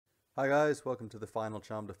Hi guys, welcome to the final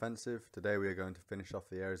Charmed Offensive. Today we are going to finish off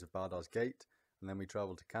the areas of Baldur's Gate, and then we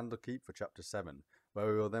travel to Candlekeep for Chapter 7,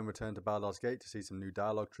 where we will then return to Baldur's Gate to see some new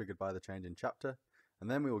dialogue triggered by the change in chapter, and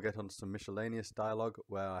then we will get onto some miscellaneous dialogue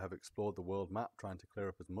where I have explored the world map trying to clear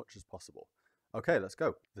up as much as possible. Okay, let's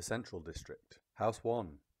go. The Central District. House 1,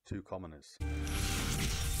 2 commoners. Of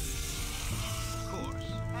course.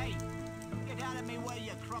 Hey, get out of me way,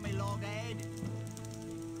 you crummy loggerhead.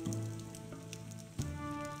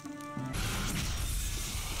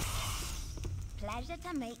 Pleasure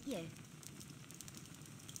to meet you.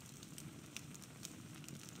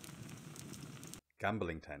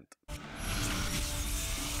 Gambling tent.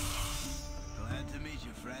 Glad to meet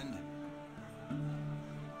you, friend.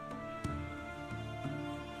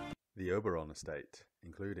 The Oberon estate,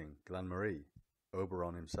 including Glanmarie,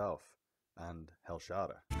 Oberon himself, and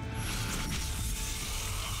Helshara.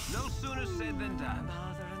 No sooner said than done.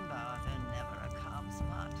 Bother and bother, never a calm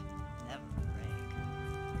spot, never a break.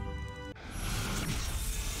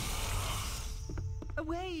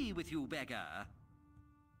 Away with you, beggar!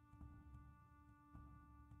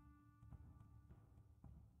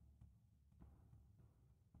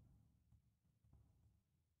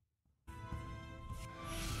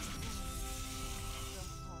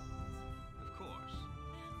 Of course.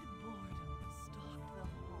 And boredom stalked the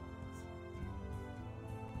halls.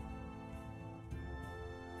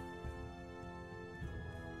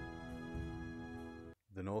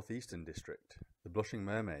 The Northeastern District. The Blushing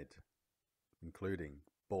Mermaid, including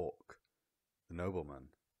Bork, the Nobleman,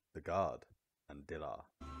 the Guard, and Dilar.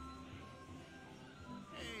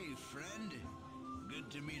 Hey, friend. Good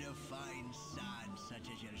to meet a fine sod such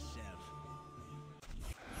as yourself.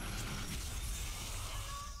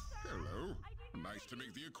 Hello. Nice to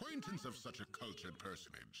make the acquaintance of such a cultured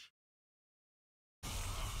personage.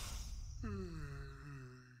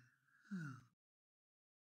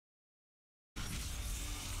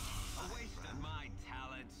 A waste of my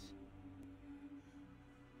talents.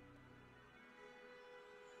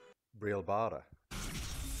 Brilbara.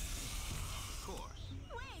 Of course.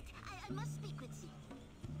 Wait, I must speak with you.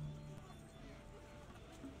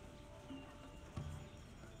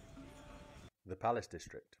 The Palace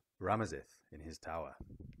District. Ramazith in his tower.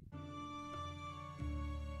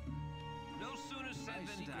 No sooner said My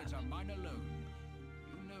than secrets done. are mine alone.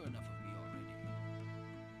 You know enough of me already.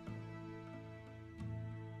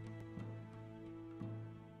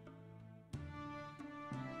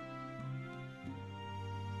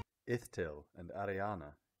 Ithtil and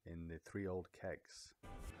Ariana in the Three Old Kegs.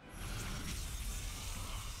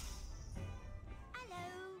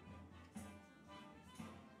 Hello.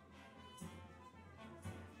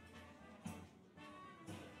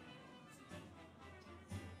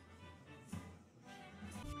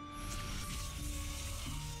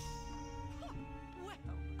 Well,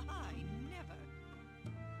 I never.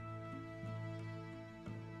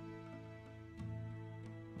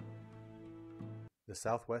 The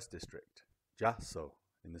Southwest District. Jasso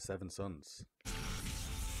in the Seven Suns. A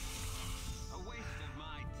waste of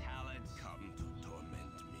my talents. Come to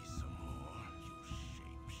torment me some more, you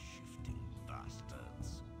shape-shifting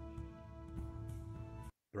bastards.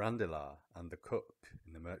 Brandilar and the Cook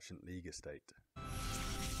in the Merchant League estate.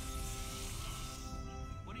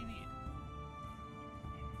 What do you need?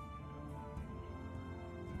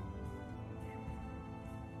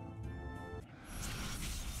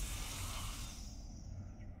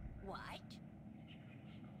 What?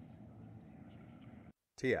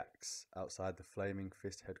 Tiax outside the Flaming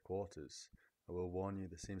Fist headquarters. I will warn you,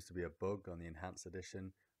 there seems to be a bug on the Enhanced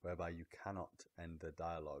Edition whereby you cannot end the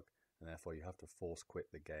dialogue and therefore you have to force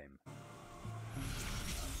quit the game.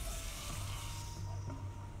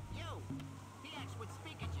 You, PX would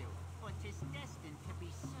speak at you, but 'tis destined to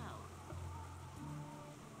be so.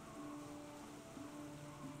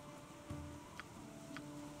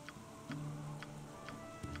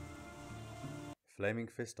 Flaming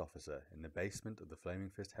Fist officer in the basement of the Flaming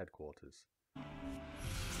Fist headquarters. I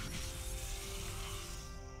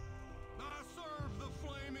serve the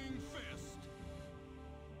Flaming Fist!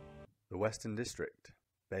 The Western District.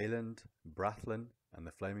 Bayland, Brathlin, and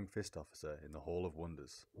the Flaming Fist officer in the Hall of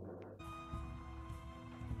Wonders.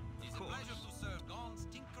 It's a pleasure to serve Gon's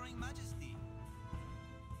tinkering majesty.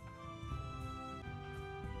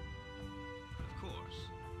 Of course.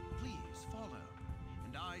 Please follow,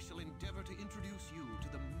 and I shall endeavor to introduce you to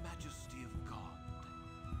the majesty of God.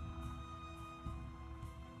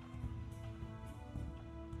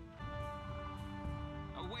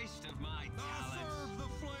 A waste of my I talents. serve the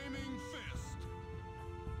Flaming Fist!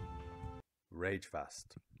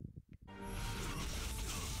 Ragefast.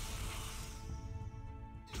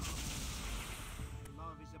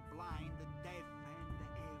 Love is a blind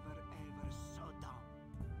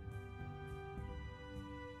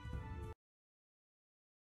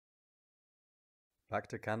Back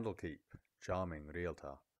to Candlekeep, charming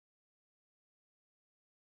realtor.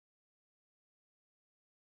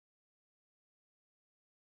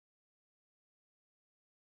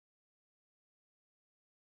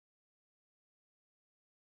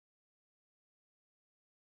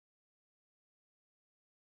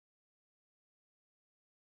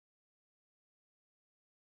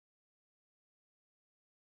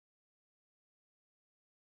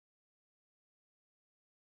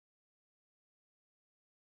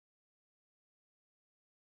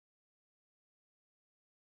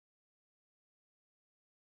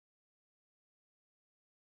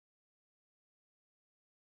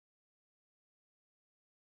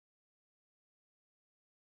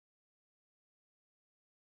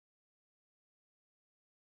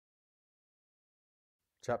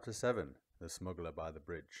 Chapter 7, The Smuggler by the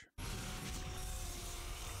Bridge. Need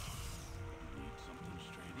something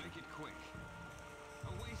strange. Make it quick.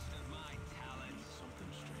 A waste of my talents.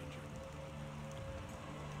 Something stranger.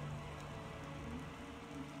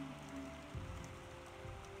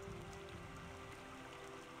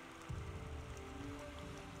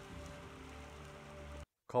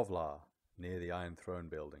 Kovlar, near the Iron Throne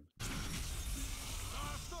building.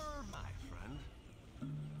 Sir, my friend.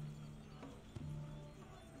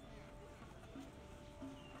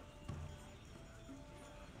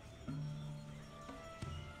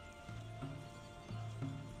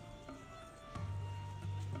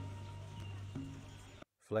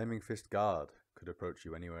 Flaming Fist Guard could approach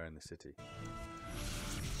you anywhere in the city.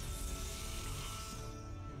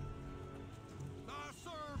 I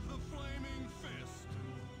serve the Flaming Fist.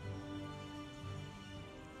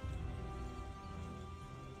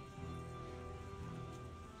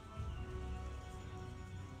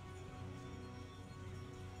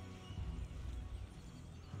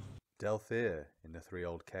 Delthir in the Three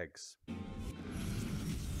Old Kegs.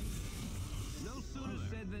 No sooner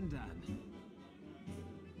said than done.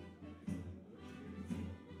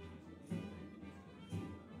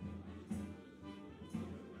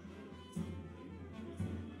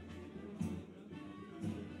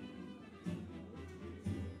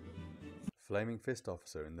 Flaming Fist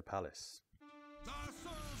Officer in the Palace. I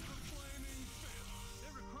serve the Flaming Fist.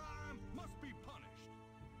 Every crime must be punished.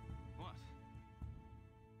 What?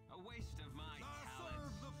 A waste of my I serve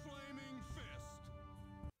talents. the Flaming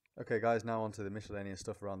Fist. Okay guys, now on to the miscellaneous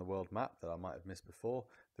stuff around the world map that I might have missed before.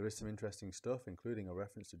 There is some interesting stuff, including a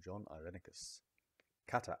reference to Jon Irenicus.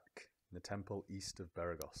 Katak, in the temple east of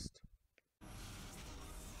Beregost.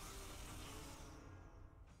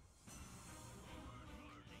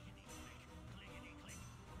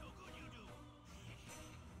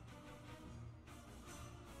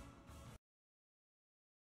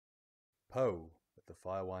 Poe at the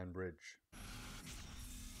Firewine Bridge.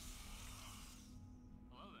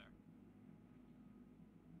 Hello there.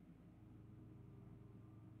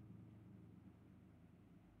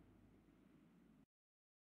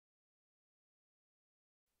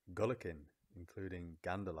 Gullikin, including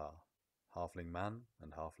Gandalar, halfling man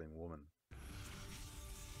and halfling woman.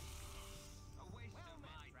 A waste Well of met,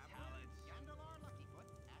 my traveler. talents. Gandalar Luckyfoot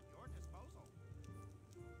at your disposal.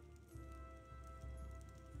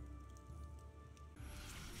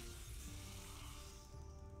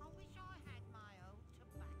 I wish I had my old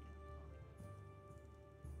tobacco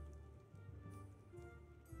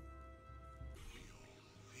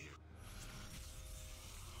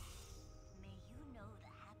May you know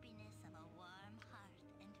the happiness of a warm heart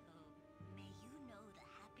and home. May you know the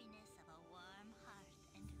happiness of a warm heart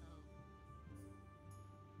and home.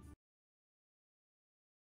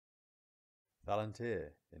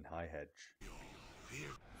 Palantir in High Hedge.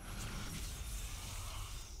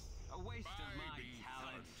 A waste of I my be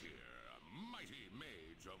talents. Palantir, mighty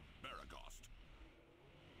mage of Beregost.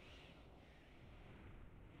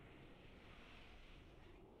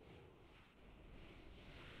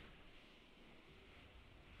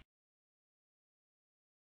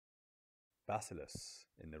 Basilius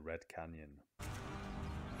in the Red Canyon.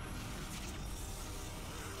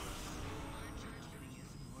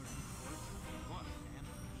 What? Of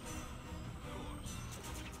course.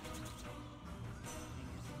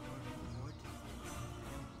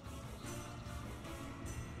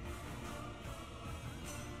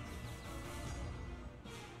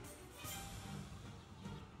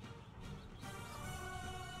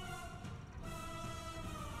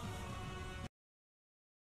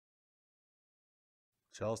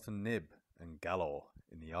 Charleston Nib and Galore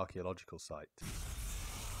in the archaeological site.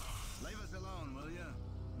 Leave us alone, will you?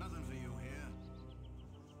 Nothing for you here.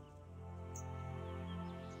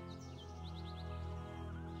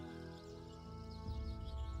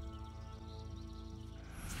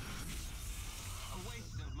 A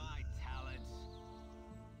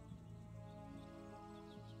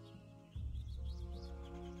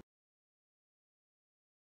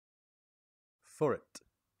for it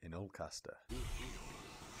in Ulcaster.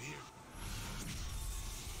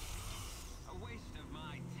 A waste of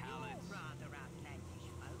my talents. Rather outlandish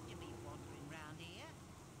folk to be wandering round here.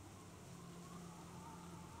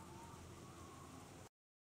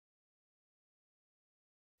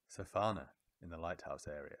 Safana in the lighthouse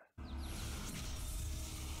area.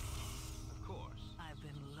 Of course. I've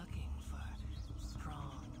been looking for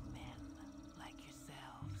strong men like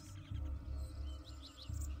yourselves.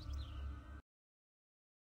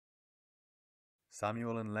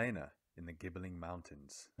 Samuel and Lena in the Gibbling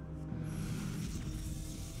Mountains.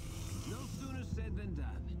 No sooner said than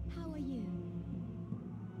done. How are you?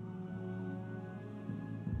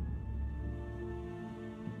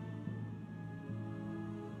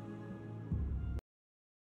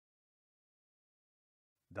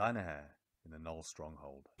 Dynahair in the Knoll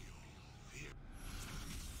Stronghold. A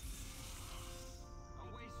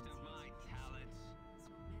waste of my talents. So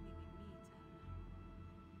many we meet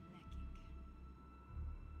and lacking.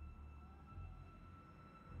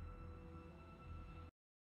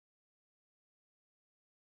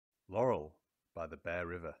 Laurel by the Bear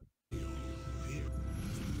River. A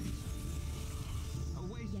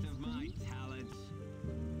waste of my talents.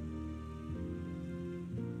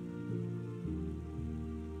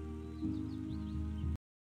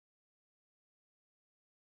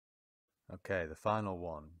 Okay, the final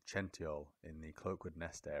one, Chentiol in the Cloakwood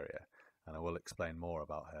Nest area, and I will explain more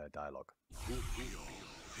about her dialogue.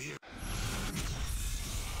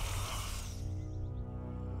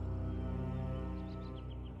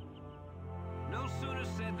 No sooner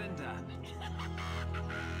said than done.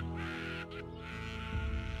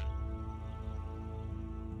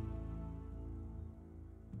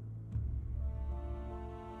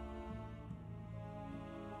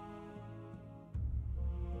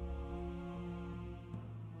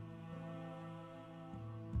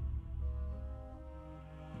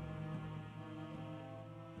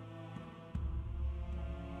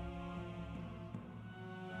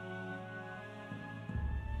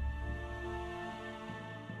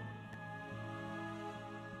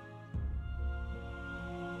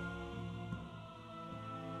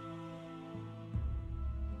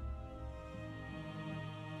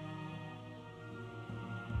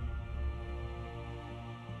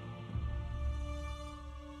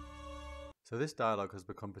 So this dialogue has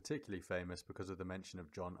become particularly famous because of the mention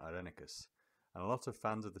of Jon Irenicus, and a lot of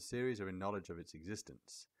fans of the series are in knowledge of its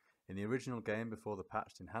existence. In the original game before the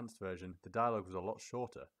patched enhanced version, the dialogue was a lot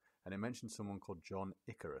shorter, and it mentioned someone called Jon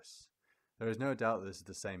Irenicus. There is no doubt that this is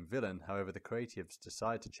the same villain, however the creatives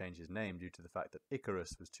decided to change his name due to the fact that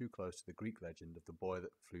Icarus was too close to the Greek legend of the boy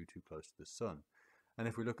that flew too close to the sun. And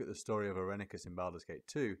if we look at the story of Irenicus in Baldur's Gate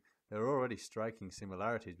 2, there are already striking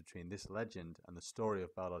similarities between this legend and the story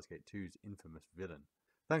of Baldur's Gate 2's infamous villain.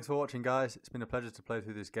 Thanks for watching, guys. It's been a pleasure to play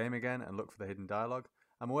through this game again and look for the hidden dialogue.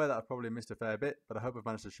 I'm aware that I've probably missed a fair bit, but I hope I've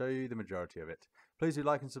managed to show you the majority of it. Please do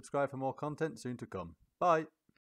like and subscribe for more content soon to come. Bye!